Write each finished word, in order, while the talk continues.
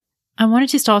I wanted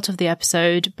to start off the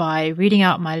episode by reading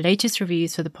out my latest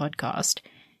reviews for the podcast.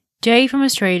 Jay from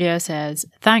Australia says,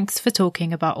 "Thanks for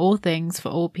talking about all things for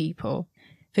all people."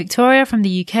 Victoria from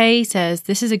the UK says,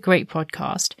 "This is a great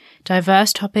podcast,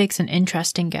 diverse topics and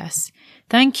interesting guests."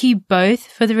 Thank you both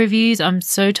for the reviews. I'm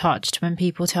so touched when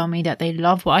people tell me that they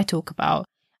love what I talk about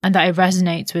and that it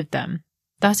resonates with them.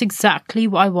 That's exactly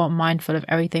what I want Mindful of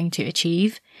Everything to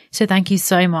achieve. So thank you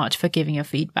so much for giving your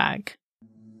feedback.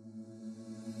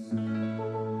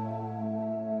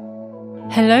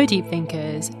 Hello, Deep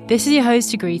Thinkers. This is your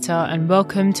host, Agrita, and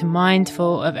welcome to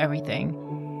Mindful of Everything,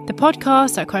 the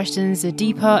podcast that questions the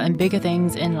deeper and bigger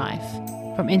things in life,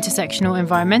 from intersectional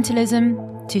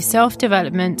environmentalism to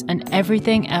self-development and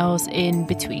everything else in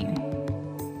between.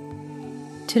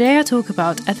 Today I talk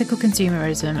about ethical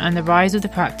consumerism and the rise of the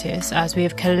practice as we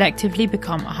have collectively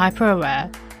become hyper-aware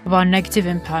of our negative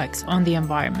impacts on the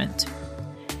environment.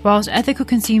 Whilst ethical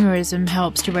consumerism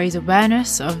helps to raise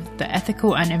awareness of the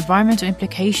ethical and environmental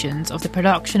implications of the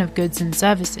production of goods and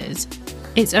services,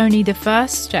 it's only the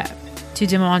first step to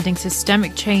demanding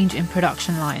systemic change in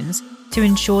production lines to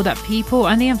ensure that people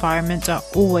and the environment are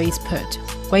always put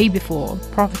way before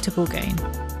profitable gain.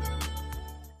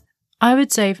 I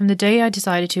would say from the day I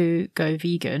decided to go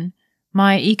vegan,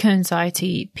 my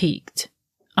eco-anxiety peaked.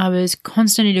 I was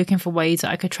constantly looking for ways that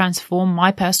I could transform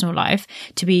my personal life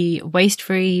to be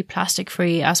waste-free,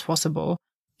 plastic-free as possible.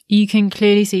 You can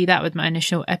clearly see that with my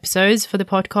initial episodes for the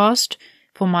podcast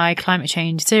for my climate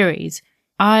change series.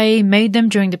 I made them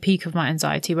during the peak of my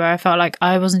anxiety where I felt like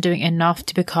I wasn't doing enough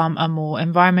to become a more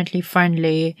environmentally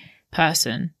friendly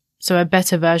person, so a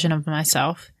better version of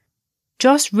myself.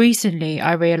 Just recently,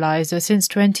 I realized that since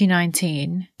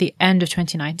 2019, the end of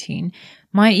 2019,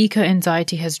 my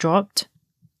eco-anxiety has dropped,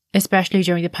 especially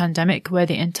during the pandemic where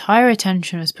the entire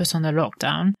attention was put on the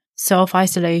lockdown,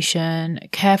 self-isolation,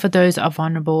 care for those that are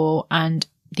vulnerable, and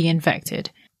the infected.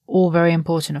 All very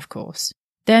important, of course.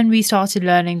 Then we started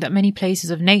learning that many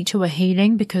places of nature were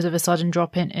healing because of a sudden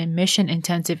drop in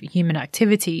emission-intensive human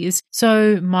activities,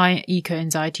 so my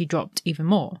eco-anxiety dropped even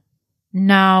more.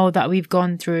 Now that we've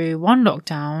gone through one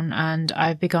lockdown and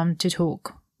I've begun to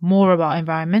talk more about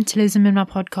environmentalism in my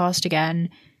podcast again,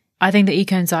 I think the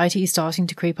eco-anxiety is starting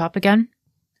to creep up again.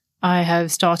 I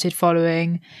have started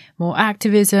following more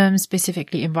activism,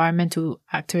 specifically environmental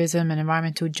activism and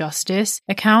environmental justice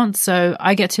accounts, so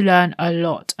I get to learn a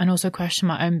lot and also question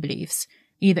my own beliefs,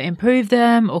 either improve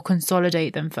them or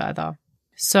consolidate them further.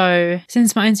 So,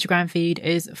 since my Instagram feed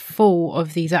is full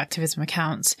of these activism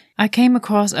accounts, I came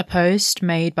across a post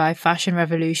made by Fashion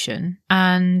Revolution,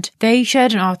 and they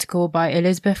shared an article by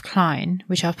Elizabeth Klein,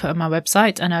 which I've put on my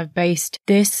website, and I've based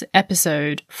this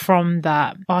episode from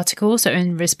that article, so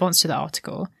in response to the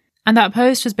article. And that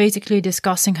post was basically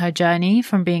discussing her journey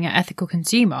from being an ethical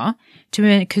consumer to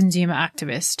a consumer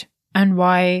activist, and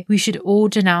why we should all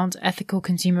denounce ethical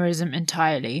consumerism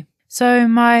entirely. So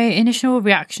my initial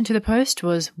reaction to the post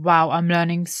was, wow, I'm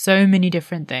learning so many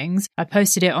different things. I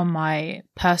posted it on my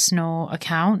personal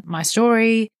account, my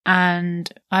story, and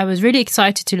I was really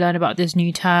excited to learn about this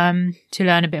new term, to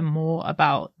learn a bit more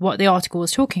about what the article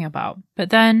was talking about. But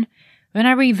then when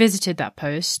I revisited that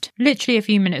post, literally a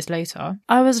few minutes later,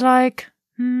 I was like,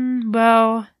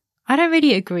 well, I don't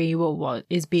really agree with what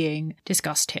is being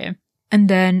discussed here. And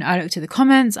then I looked at the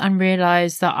comments and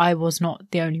realized that I was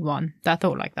not the only one that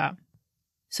thought like that.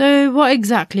 So what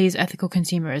exactly is ethical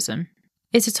consumerism?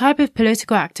 It's a type of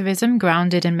political activism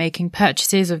grounded in making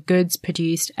purchases of goods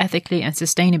produced ethically and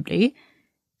sustainably,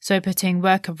 so putting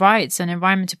worker rights and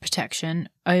environmental protection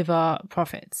over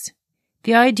profits.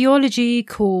 The ideology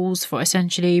calls for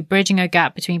essentially bridging a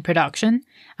gap between production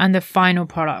and the final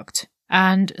product,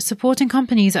 and supporting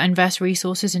companies that invest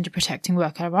resources into protecting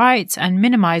worker rights and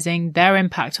minimizing their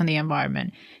impact on the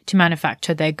environment to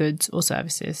manufacture their goods or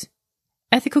services.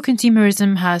 Ethical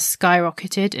consumerism has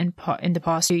skyrocketed in the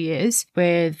past few years,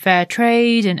 with fair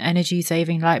trade and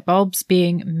energy-saving light bulbs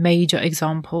being major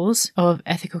examples of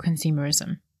ethical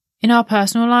consumerism. In our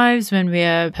personal lives, when we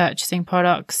are purchasing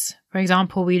products, for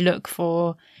example, we look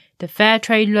for the fair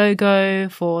trade logo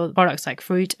for products like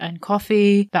fruit and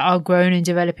coffee that are grown in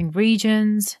developing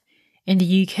regions. In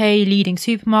the UK, leading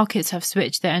supermarkets have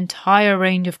switched their entire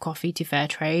range of coffee to fair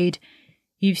trade.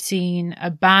 You've seen a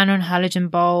ban on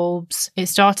halogen bulbs. It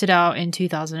started out in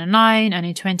 2009, and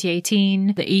in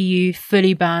 2018, the EU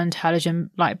fully banned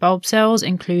halogen light bulb sales,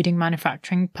 including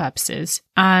manufacturing purposes.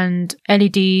 And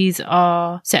LEDs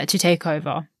are set to take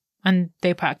over, and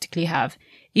they practically have,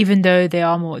 even though they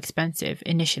are more expensive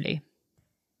initially.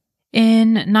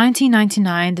 In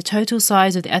 1999, the total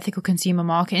size of the ethical consumer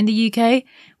market in the UK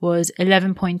was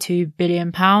 £11.2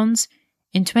 billion.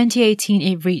 In 2018,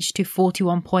 it reached to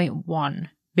 £41.1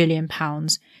 billion,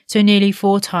 so nearly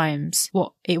 4 times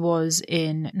what it was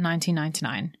in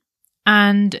 1999.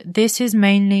 And this is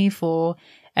mainly for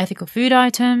ethical food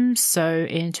items. So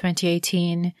in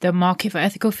 2018, the market for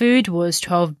ethical food was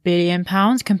 £12 billion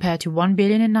compared to £1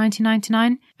 billion in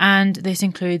 1999. And this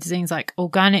includes things like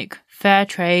organic, fair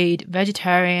trade,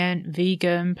 vegetarian,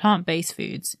 vegan, plant-based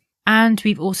foods. And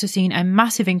we've also seen a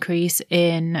massive increase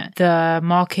in the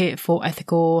market for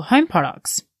ethical home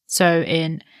products. So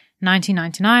in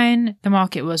 1999, the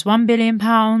market was £1 billion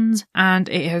and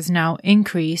it has now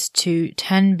increased to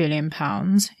 £10 billion in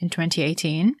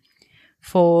 2018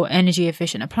 for energy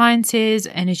efficient appliances,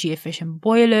 energy efficient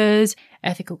boilers,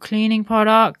 ethical cleaning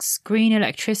products, green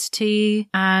electricity.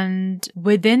 And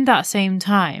within that same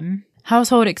time,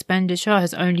 household expenditure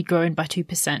has only grown by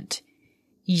 2%.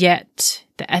 Yet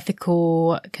the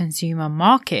ethical consumer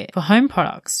market for home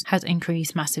products has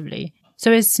increased massively.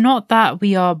 So it's not that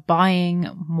we are buying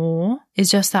more, it's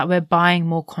just that we're buying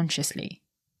more consciously.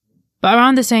 But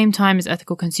around the same time as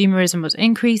ethical consumerism was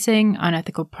increasing,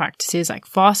 unethical practices like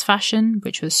fast fashion,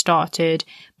 which was started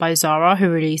by Zara, who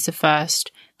released the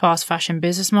first fast fashion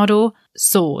business model,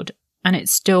 soared. And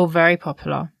it's still very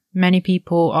popular. Many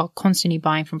people are constantly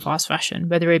buying from fast fashion,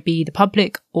 whether it be the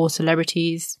public or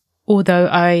celebrities. Although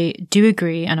I do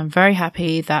agree, and I'm very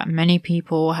happy that many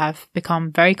people have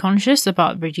become very conscious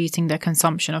about reducing their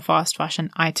consumption of fast fashion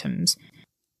items.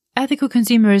 Ethical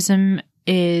consumerism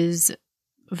is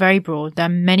very broad. There are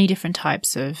many different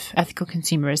types of ethical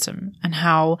consumerism and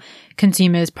how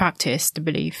consumers practice the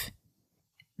belief.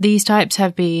 These types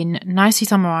have been nicely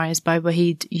summarized by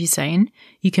Wahid Hussein.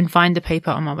 You can find the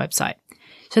paper on my website.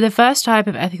 So the first type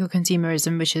of ethical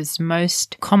consumerism, which is the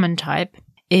most common type,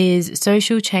 is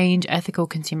social change ethical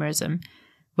consumerism,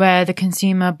 where the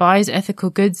consumer buys ethical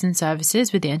goods and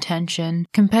services with the intention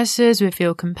competitors will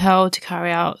feel compelled to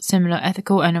carry out similar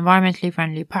ethical and environmentally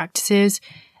friendly practices.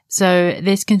 So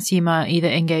this consumer either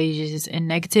engages in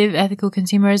negative ethical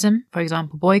consumerism, for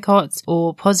example boycotts,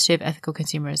 or positive ethical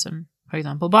consumerism, for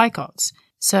example boycotts.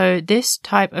 So this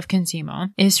type of consumer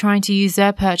is trying to use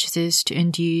their purchases to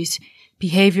induce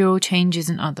behavioral changes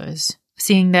in others,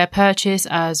 seeing their purchase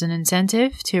as an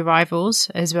incentive to rivals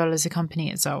as well as the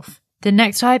company itself. The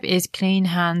next type is clean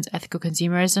hands ethical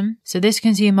consumerism. So this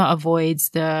consumer avoids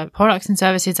the products and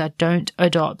services that don't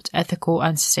adopt ethical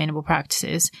and sustainable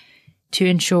practices to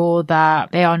ensure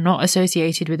that they are not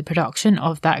associated with the production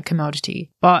of that commodity,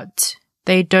 but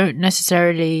they don't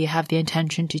necessarily have the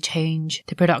intention to change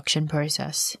the production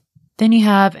process. Then you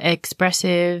have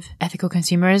expressive ethical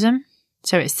consumerism.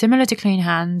 So it's similar to clean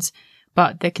hands,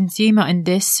 but the consumer in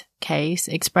this case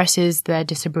expresses their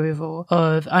disapproval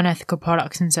of unethical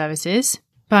products and services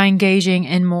by engaging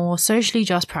in more socially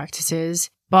just practices,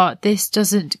 but this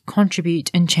doesn't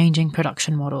contribute in changing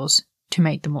production models to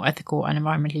make them more ethical and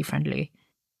environmentally friendly.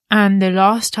 And the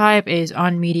last type is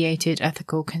unmediated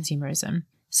ethical consumerism.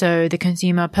 So the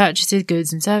consumer purchases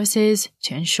goods and services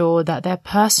to ensure that their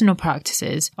personal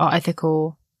practices are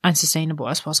ethical and sustainable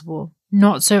as possible,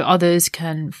 not so others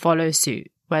can follow suit,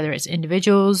 whether it's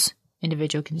individuals,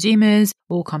 individual consumers,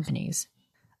 or companies.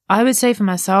 I would say for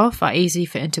myself, I easily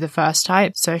fit into the first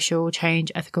type, social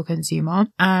change ethical consumer,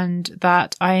 and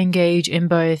that I engage in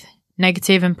both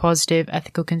negative and positive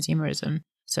ethical consumerism.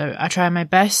 So I try my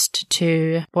best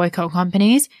to boycott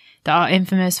companies that are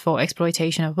infamous for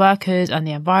exploitation of workers and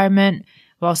the environment,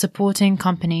 while supporting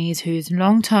companies whose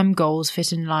long-term goals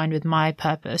fit in line with my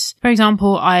purpose. For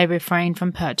example, I refrain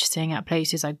from purchasing at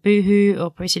places like Boohoo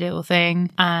or Pretty Little Thing,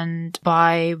 and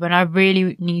buy when I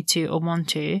really need to or want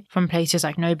to from places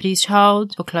like Nobody's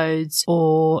Child for clothes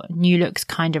or New Look's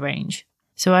Kinda range.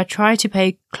 So I try to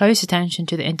pay close attention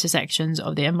to the intersections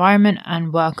of the environment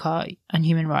and worker and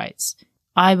human rights.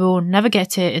 I will never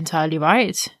get it entirely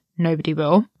right, nobody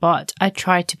will, but I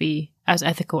try to be as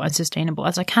ethical and sustainable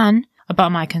as I can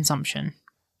about my consumption.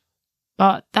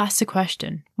 But that's the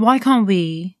question. Why can't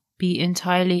we be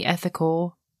entirely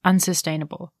ethical and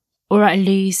sustainable? Or at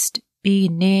least be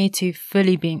near to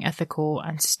fully being ethical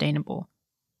and sustainable?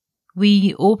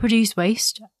 We all produce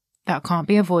waste that can't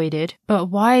be avoided, but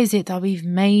why is it that we've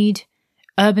made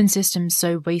urban systems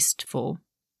so wasteful,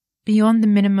 beyond the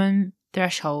minimum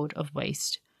threshold of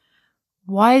waste?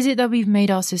 Why is it that we've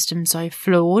made our system so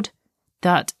flawed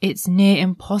that it's near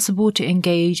impossible to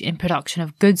engage in production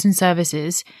of goods and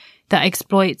services that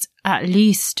exploits at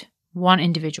least one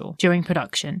individual during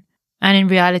production, and in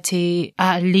reality,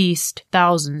 at least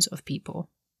thousands of people,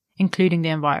 including the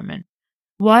environment?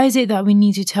 Why is it that we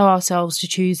need to tell ourselves to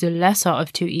choose the lesser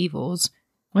of two evils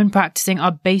when practicing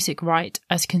our basic right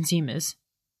as consumers?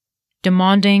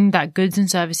 demanding that goods and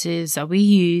services that we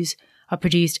use are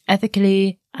produced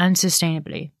ethically and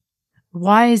sustainably.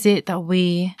 Why is it that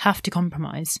we have to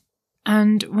compromise?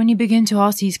 And when you begin to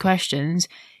ask these questions,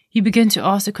 you begin to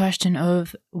ask the question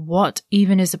of what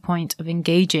even is the point of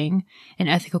engaging in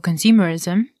ethical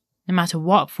consumerism, no matter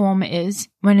what form it is,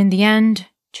 when in the end,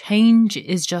 change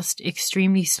is just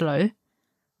extremely slow,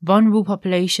 vulnerable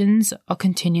populations are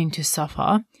continuing to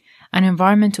suffer, and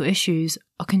environmental issues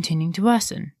are continuing to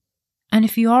worsen. And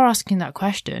if you are asking that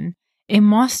question, it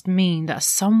must mean that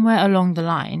somewhere along the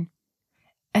line,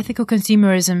 ethical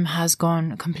consumerism has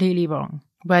gone completely wrong,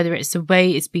 whether it's the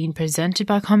way it's being presented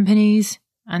by companies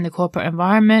and the corporate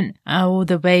environment, or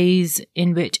the ways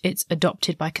in which it's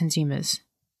adopted by consumers.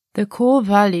 The core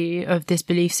value of this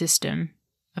belief system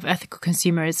of ethical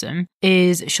consumerism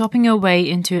is shopping your way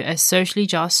into a socially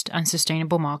just and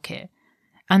sustainable market,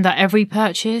 and that every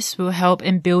purchase will help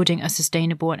in building a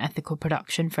sustainable and ethical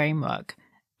production framework.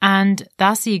 And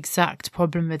that's the exact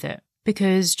problem with it.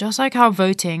 Because just like how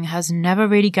voting has never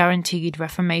really guaranteed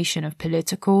reformation of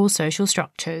political, social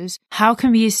structures, how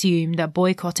can we assume that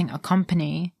boycotting a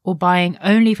company or buying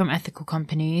only from ethical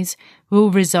companies will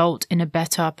result in a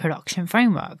better production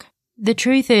framework? The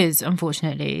truth is,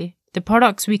 unfortunately, the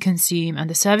products we consume and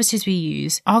the services we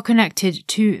use are connected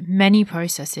to many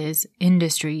processes,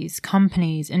 industries,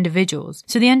 companies, individuals.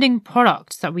 So the ending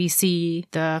product that we see,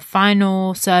 the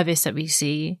final service that we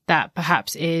see that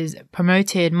perhaps is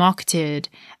promoted, marketed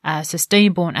as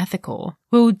sustainable and ethical,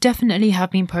 will definitely have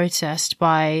been processed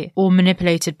by or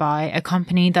manipulated by a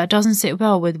company that doesn't sit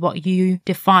well with what you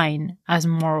define as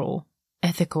moral,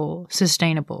 ethical,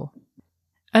 sustainable.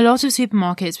 A lot of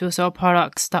supermarkets will sell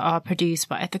products that are produced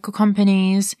by ethical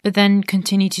companies, but then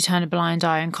continue to turn a blind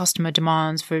eye on customer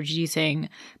demands for reducing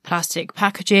plastic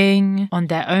packaging on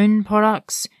their own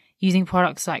products, using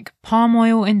products like palm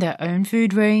oil in their own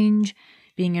food range,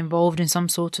 being involved in some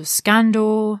sort of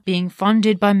scandal, being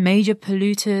funded by major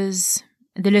polluters.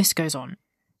 The list goes on.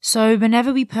 So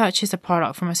whenever we purchase a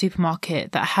product from a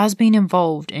supermarket that has been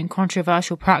involved in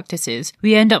controversial practices,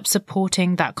 we end up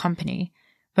supporting that company,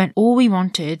 when all we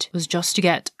wanted was just to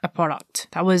get a product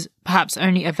that was perhaps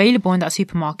only available in that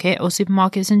supermarket or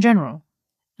supermarkets in general.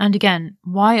 And again,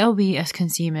 why are we as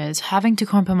consumers having to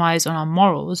compromise on our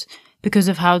morals because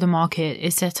of how the market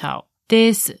is set out?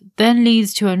 This then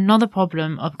leads to another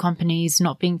problem of companies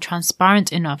not being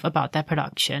transparent enough about their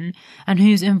production and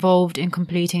who's involved in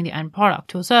completing the end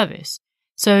product or service.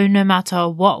 So no matter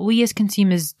what we as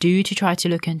consumers do to try to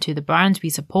look into the brands we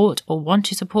support or want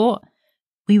to support,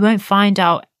 we won't find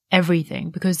out everything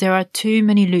because there are too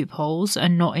many loopholes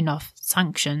and not enough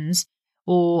sanctions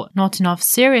or not enough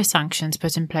serious sanctions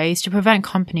put in place to prevent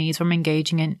companies from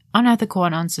engaging in unethical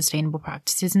and unsustainable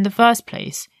practices in the first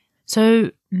place.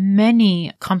 So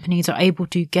many companies are able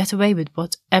to get away with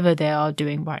whatever they are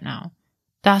doing right now.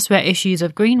 That's where issues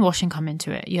of greenwashing come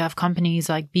into it. You have companies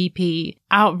like BP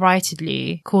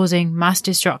outrightly causing mass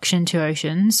destruction to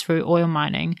oceans through oil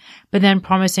mining, but then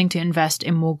promising to invest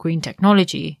in more green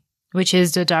technology, which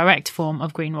is the direct form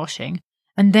of greenwashing.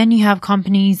 And then you have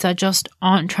companies that just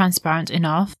aren't transparent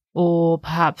enough, or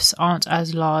perhaps aren't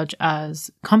as large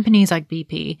as companies like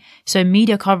BP. So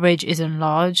media coverage isn't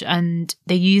large, and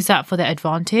they use that for their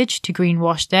advantage to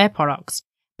greenwash their products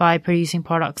by producing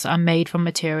products that are made from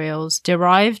materials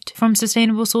derived from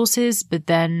sustainable sources, but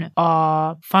then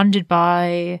are funded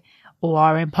by or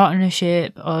are in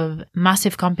partnership of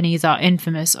massive companies that are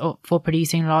infamous for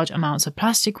producing large amounts of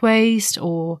plastic waste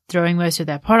or throwing most of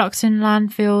their products in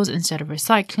landfills instead of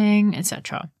recycling,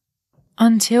 etc.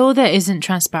 Until there isn't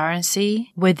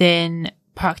transparency within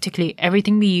practically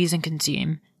everything we use and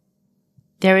consume,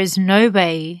 there is no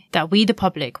way that we, the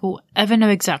public, will ever know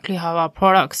exactly how our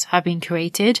products have been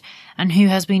created and who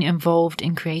has been involved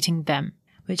in creating them,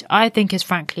 which I think is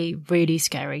frankly really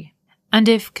scary. And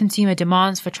if consumer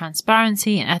demands for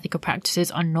transparency and ethical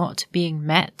practices are not being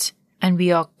met, and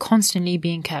we are constantly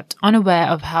being kept unaware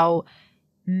of how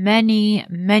many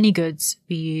goods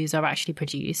we use are actually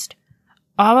produced,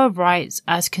 our rights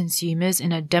as consumers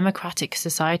in a democratic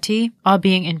society are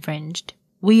being infringed.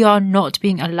 We are not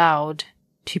being allowed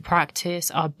to practice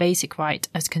our basic right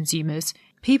as consumers.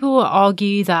 People will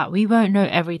argue that we won't know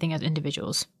everything as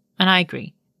individuals, and I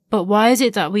agree. But why is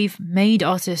it that we've made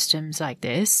our systems like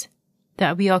this,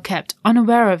 that we are kept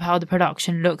unaware of how the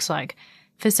production looks like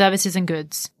for services and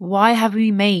goods? Why have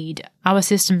we made our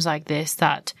systems like this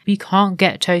that we can't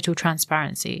get total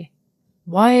transparency?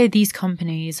 Why are these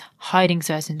companies hiding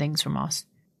certain things from us?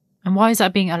 And why is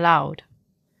that being allowed?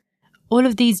 All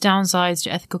of these downsides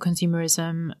to ethical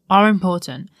consumerism are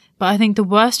important, but I think the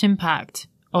worst impact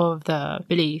of the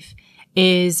belief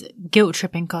is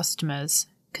guilt-tripping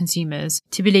consumers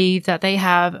to believe that they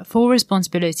have full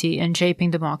responsibility in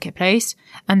shaping the marketplace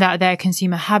and that their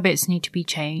consumer habits need to be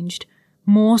changed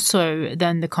more so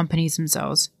than the companies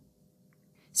themselves.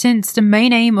 Since the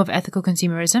main aim of ethical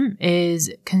consumerism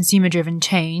is consumer-driven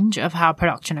change of how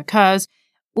production occurs,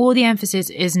 all the emphasis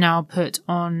is now put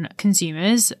on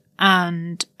consumers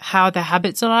and how their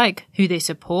habits are like, who they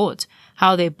support,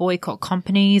 how they boycott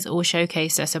companies or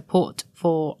showcase their support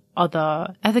for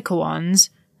other ethical ones,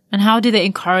 and how do they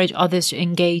encourage others to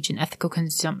engage in ethical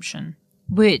consumption,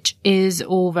 which is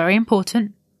all very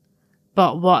important.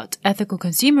 But what ethical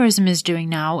consumerism is doing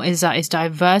now is that it's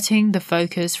diverting the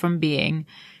focus from being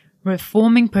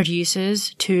reforming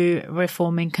producers to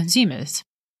reforming consumers.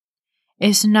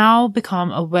 It's now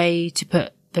become a way to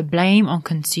put the blame on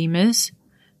consumers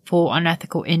for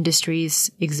unethical industries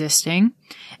existing,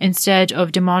 instead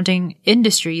of demanding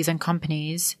industries and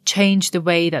companies change the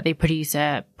way that they produce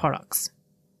their products.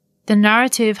 The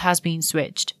narrative has been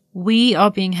switched. We are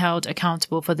being held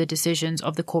accountable for the decisions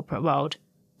of the corporate world.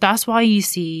 That's why you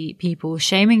see people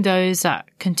shaming those that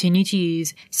continue to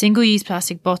use single-use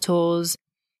plastic bottles,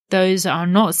 those that are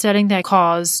not selling their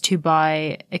cars to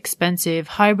buy expensive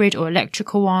hybrid or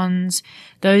electrical ones,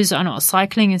 those that are not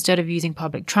cycling instead of using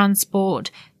public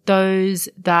transport, those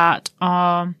that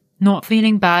are not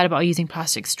feeling bad about using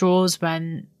plastic straws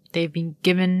when they've been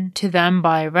given to them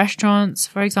by restaurants,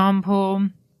 for example,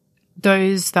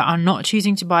 those that are not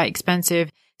choosing to buy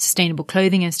expensive sustainable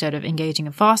clothing instead of engaging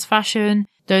in fast fashion,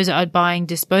 those that are buying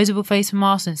disposable face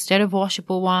masks instead of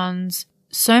washable ones.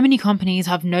 So many companies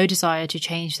have no desire to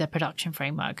change their production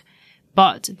framework,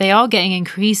 but they are getting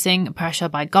increasing pressure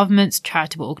by governments,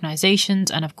 charitable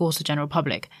organizations, and of course the general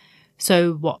public.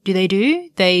 So what do?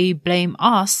 They blame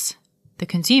us, the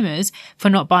consumers, for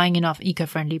not buying enough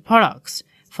eco-friendly products,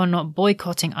 for not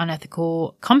boycotting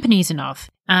unethical companies enough,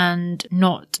 and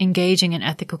not engaging in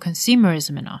ethical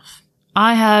consumerism enough.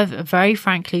 I have very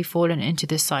frankly fallen into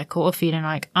this cycle of feeling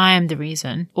like I am the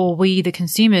reason, or we, the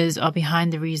consumers, are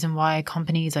behind the reason why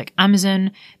companies like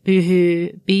Amazon,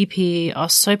 Boohoo, BP are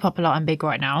so popular and big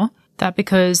right now. That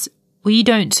because we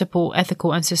don't support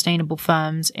ethical and sustainable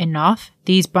firms enough,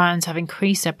 these brands have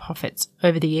increased their profits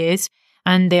over the years,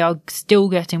 and they are still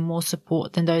getting more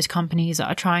support than those companies that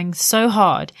are trying so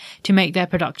hard to make their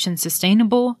production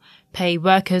sustainable, pay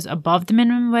workers above the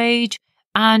minimum wage,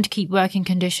 and keep working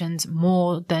conditions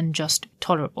more than just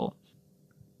tolerable.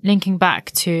 Linking back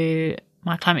to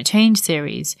my climate change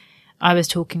series, I was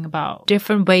talking about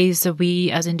different ways that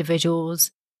we as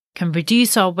individuals can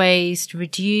reduce our waste,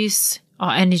 reduce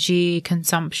our energy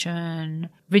consumption,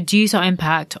 reduce our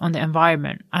impact on the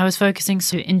environment. I was focusing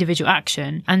on individual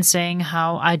action and saying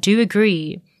how I do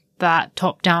agree that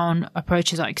top-down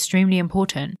approaches are extremely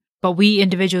important, but we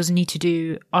individuals need to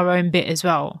do our own bit as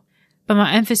well. But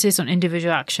my emphasis on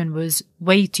individual action was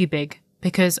way too big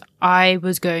because I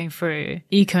was going through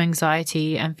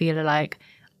eco-anxiety and feeling like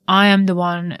I am the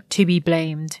one to be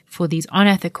blamed for these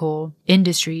unethical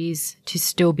industries to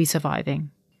still be surviving.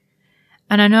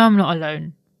 And I know I'm not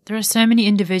alone. There are so many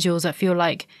individuals that feel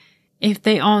like if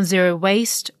they aren't zero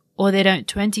waste or they don't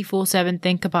 24/7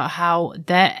 think about how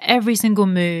their every single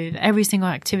move, every single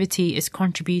activity is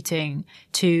contributing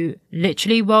to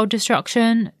literally world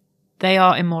destruction, they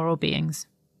are immoral beings.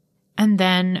 And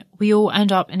then we all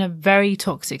end up in a very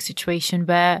toxic situation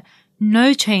where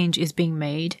no change is being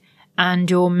made and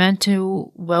your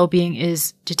mental well-being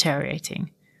is deteriorating.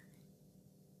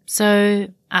 So,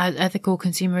 as ethical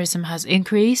consumerism has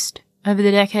increased over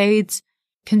the decades,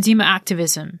 consumer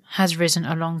activism has risen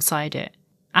alongside it,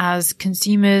 as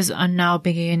consumers are now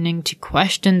beginning to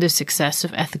question the success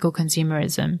of ethical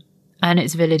consumerism and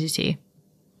its validity.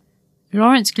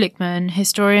 Lawrence Glickman,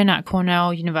 historian at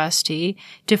Cornell University,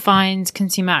 defines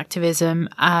consumer activism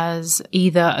as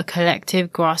either a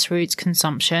collective grassroots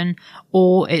consumption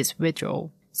or its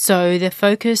withdrawal. So the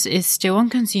focus is still on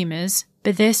consumers,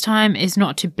 but this time is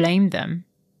not to blame them,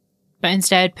 but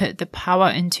instead put the power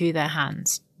into their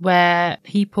hands, where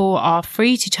people are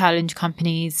free to challenge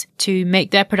companies to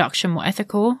make their production more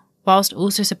ethical, whilst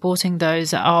also supporting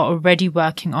those that are already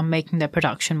working on making their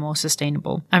production more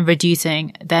sustainable and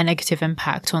reducing their negative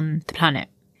impact on the planet.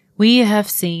 We have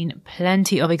seen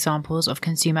plenty of examples of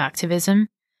consumer activism,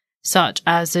 such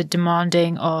as the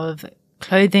demanding of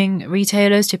clothing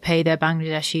retailers to pay their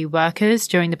Bangladeshi workers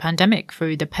during the pandemic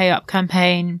through the Pay Up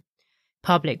campaign,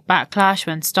 public backlash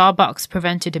when Starbucks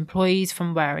prevented employees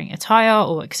from wearing attire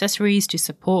or accessories to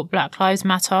support Black Lives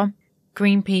Matter,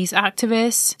 Greenpeace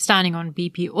activists standing on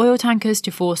BP oil tankers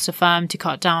to force the firm to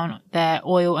cut down their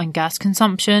oil and gas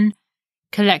consumption,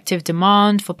 collective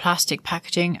demand for plastic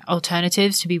packaging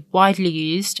alternatives to be widely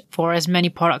used for as many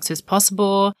products as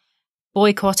possible,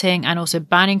 boycotting and also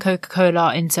banning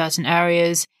Coca-Cola in certain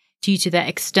areas due to their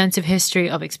extensive history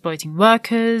of exploiting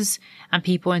workers and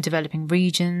people in developing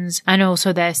regions, and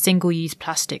also their single-use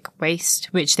plastic waste,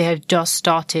 which they have just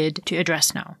started to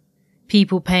address now.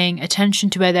 People paying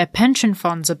attention to where their pension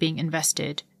funds are being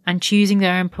invested and choosing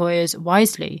their employers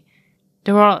wisely.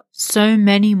 There are so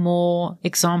many more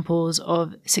examples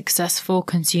of successful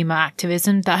consumer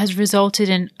activism that has resulted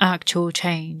in actual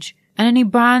change. And any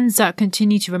brands that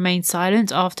continue to remain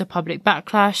silent after public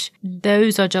backlash,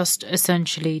 those are just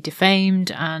essentially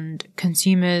defamed, and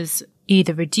consumers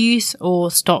either reduce or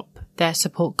stop their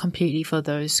support completely for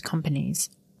those companies.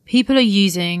 People are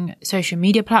using social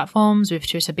media platforms, with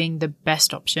Twitter being the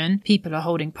best option. People are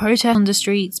holding protests on the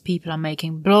streets. People are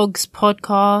making blogs,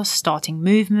 podcasts, starting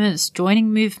movements,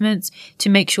 joining movements to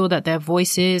make sure that their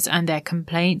voices and their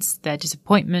complaints, their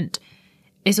disappointment,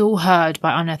 is all heard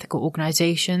by unethical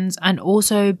organizations and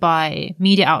also by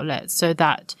media outlets so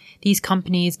that these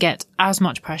companies get as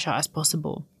much pressure as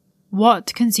possible.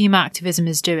 What consumer activism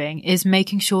is doing is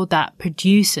making sure that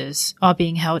producers are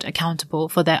being held accountable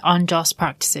for their unjust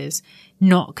practices,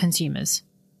 not consumers.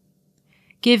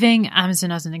 Giving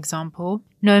Amazon as an example,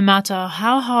 no matter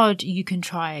how hard you can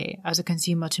try as a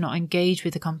consumer to not engage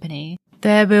with the company,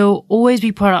 there will always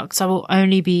be products that will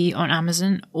only be on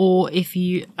Amazon, or if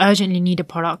you urgently need a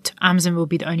product, Amazon will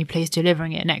be the only place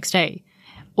delivering it next day.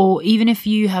 Or even if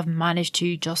you have managed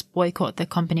to just boycott the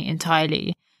company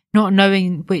entirely, not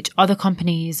knowing which other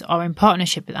companies are in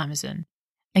partnership with Amazon.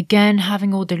 Again,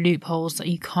 having all the loopholes that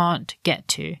you can't get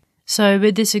to. So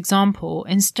with this example,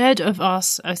 instead of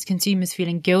us as consumers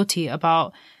feeling guilty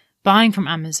about buying from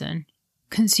Amazon,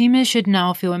 consumers should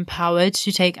now feel empowered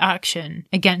to take action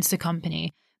against the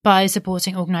company by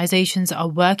supporting organizations that are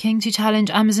working to challenge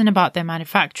Amazon about their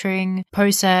manufacturing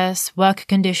process, worker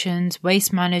conditions,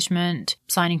 waste management,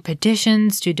 signing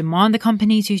petitions to demand the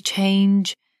company to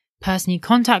change, personally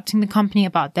contacting the company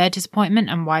about their disappointment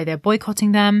and why they're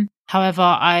boycotting them. However,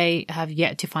 I have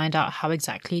yet to find out how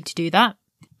exactly to do that.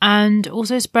 And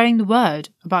also spreading the word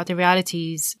about the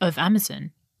realities of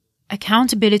Amazon.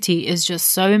 Accountability is just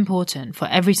so important for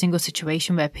every single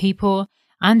situation where people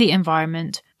and the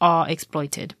environment are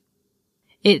exploited.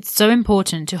 It's so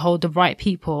important to hold the right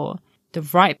people, the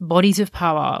right bodies of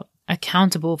power,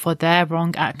 accountable for their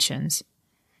wrong actions.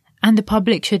 And the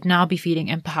public should now be feeling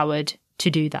empowered to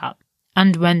do that,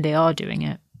 and when they are doing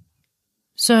it.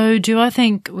 So do I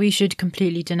think we should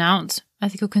completely denounce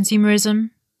ethical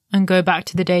consumerism and go back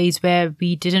to the days where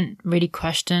we didn't really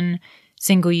question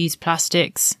single-use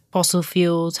plastics, fossil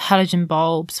fuels, halogen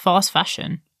bulbs, fast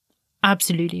fashion?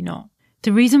 Absolutely not.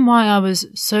 The reason why I was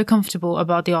so comfortable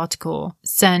about the article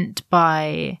sent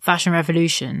by Fashion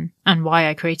Revolution and why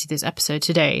I created this episode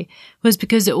today was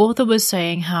because the author was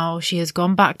saying how she has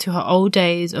gone back to her old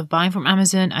days of buying from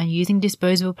Amazon and using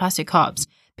disposable plastic cups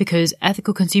because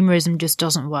ethical consumerism just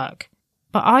doesn't work.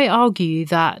 But I argue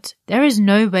that there is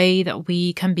no way that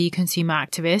we can be consumer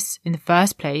activists in the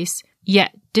first place,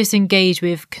 yet disengage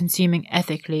with consuming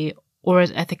ethically or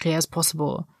as ethically as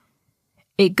possible.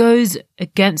 It goes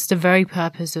against the very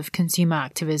purpose of consumer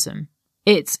activism.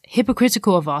 It's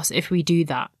hypocritical of us if we do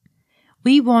that.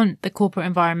 We want the corporate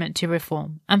environment to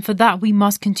reform, and for that we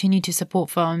must continue to support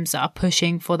firms that are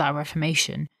pushing for that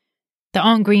reformation, that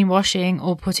aren't greenwashing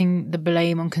or putting the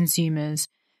blame on consumers,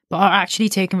 but are actually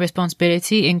taking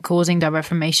responsibility in causing that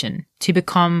reformation to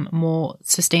become more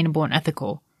sustainable and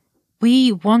ethical.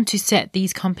 We want to set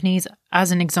these companies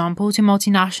as an example to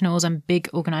multinationals and big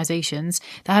organizations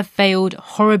that have failed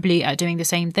horribly at doing the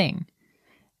same thing.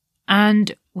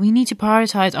 And we need to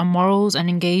prioritize our morals and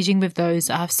engaging with those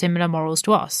that have similar morals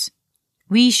to us.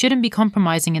 We shouldn't be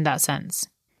compromising in that sense.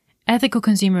 Ethical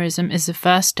consumerism is the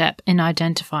first step in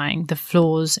identifying the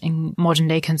flaws in modern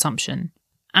day consumption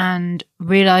and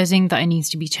realizing that it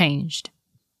needs to be changed.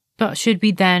 But should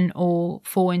we then all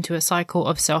fall into a cycle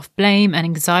of self-blame and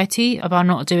anxiety about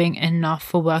not doing enough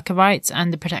for worker rights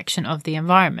and the protection of the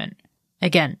environment?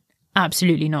 Again,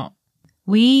 absolutely not.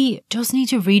 We just need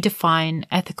to redefine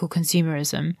ethical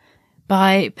consumerism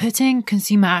by putting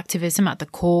consumer activism at the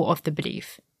core of the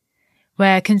belief,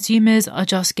 where consumers are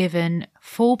just given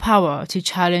full power to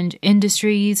challenge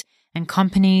industries and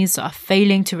companies that are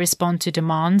failing to respond to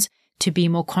demands to be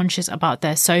more conscious about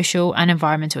their social and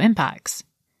environmental impacts.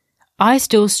 I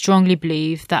still strongly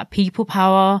believe that people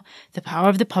power, the power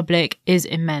of the public, is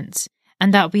immense,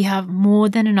 and that we have more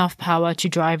than enough power to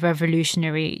drive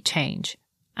revolutionary change.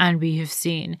 And we have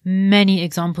seen many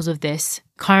examples of this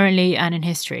currently and in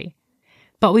history.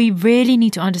 But we really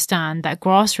need to understand that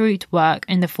grassroots work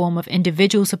in the form of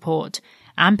individual support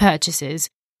and purchases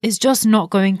is just not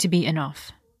going to be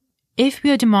enough. If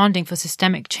we are demanding for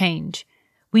systemic change,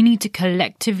 we need to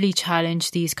collectively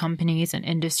challenge these companies and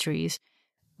industries.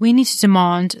 We need to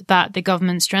demand that the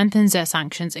government strengthens their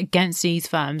sanctions against these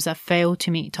firms that fail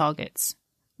to meet targets.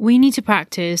 We need to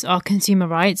practice our consumer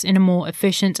rights in a more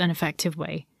efficient and effective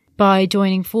way by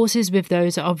joining forces with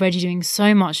those that are already doing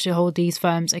so much to hold these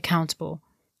firms accountable.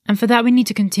 And for that, we need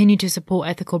to continue to support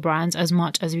ethical brands as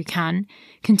much as we can,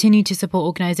 continue to support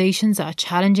organisations that are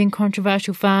challenging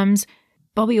controversial firms,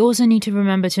 but we also need to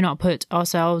remember to not put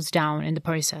ourselves down in the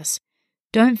process.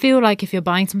 Don't feel like if you're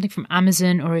buying something from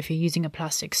Amazon or if you're using a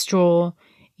plastic straw,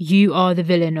 you are the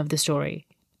villain of the story.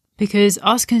 Because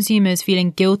us consumers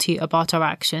feeling guilty about our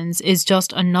actions is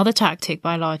just another tactic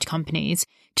by large companies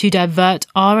to divert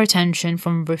our attention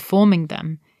from reforming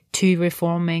them to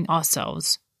reforming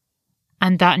ourselves.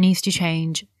 And that needs to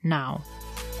change now.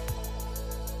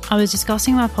 I was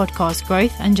discussing my podcast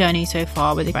growth and journey so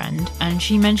far with a friend, and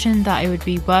she mentioned that it would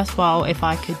be worthwhile if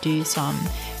I could do some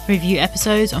review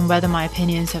episodes on whether my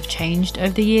opinions have changed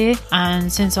over the year.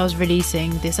 And since I was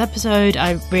releasing this episode,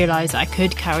 I realised I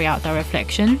could carry out that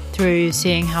reflection through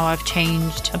seeing how I've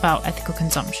changed about ethical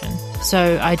consumption.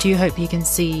 So I do hope you can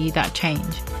see that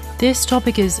change. This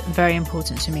topic is very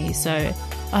important to me, so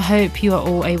I hope you are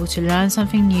all able to learn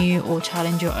something new or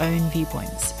challenge your own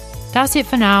viewpoints. That's it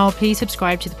for now. Please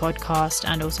subscribe to the podcast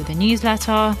and also the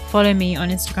newsletter. Follow me on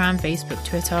Instagram, Facebook,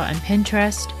 Twitter, and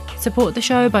Pinterest. Support the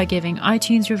show by giving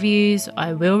iTunes reviews.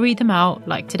 I will read them out,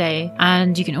 like today.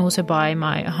 And you can also buy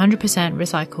my 100%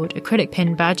 recycled acrylic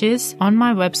pin badges on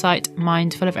my website,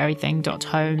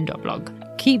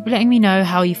 mindfuloferything.home.blog. Keep letting me know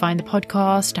how you find the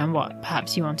podcast and what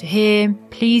perhaps you want to hear.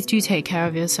 Please do take care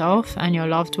of yourself and your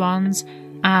loved ones,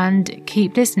 and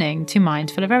keep listening to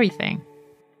Mindful of Everything.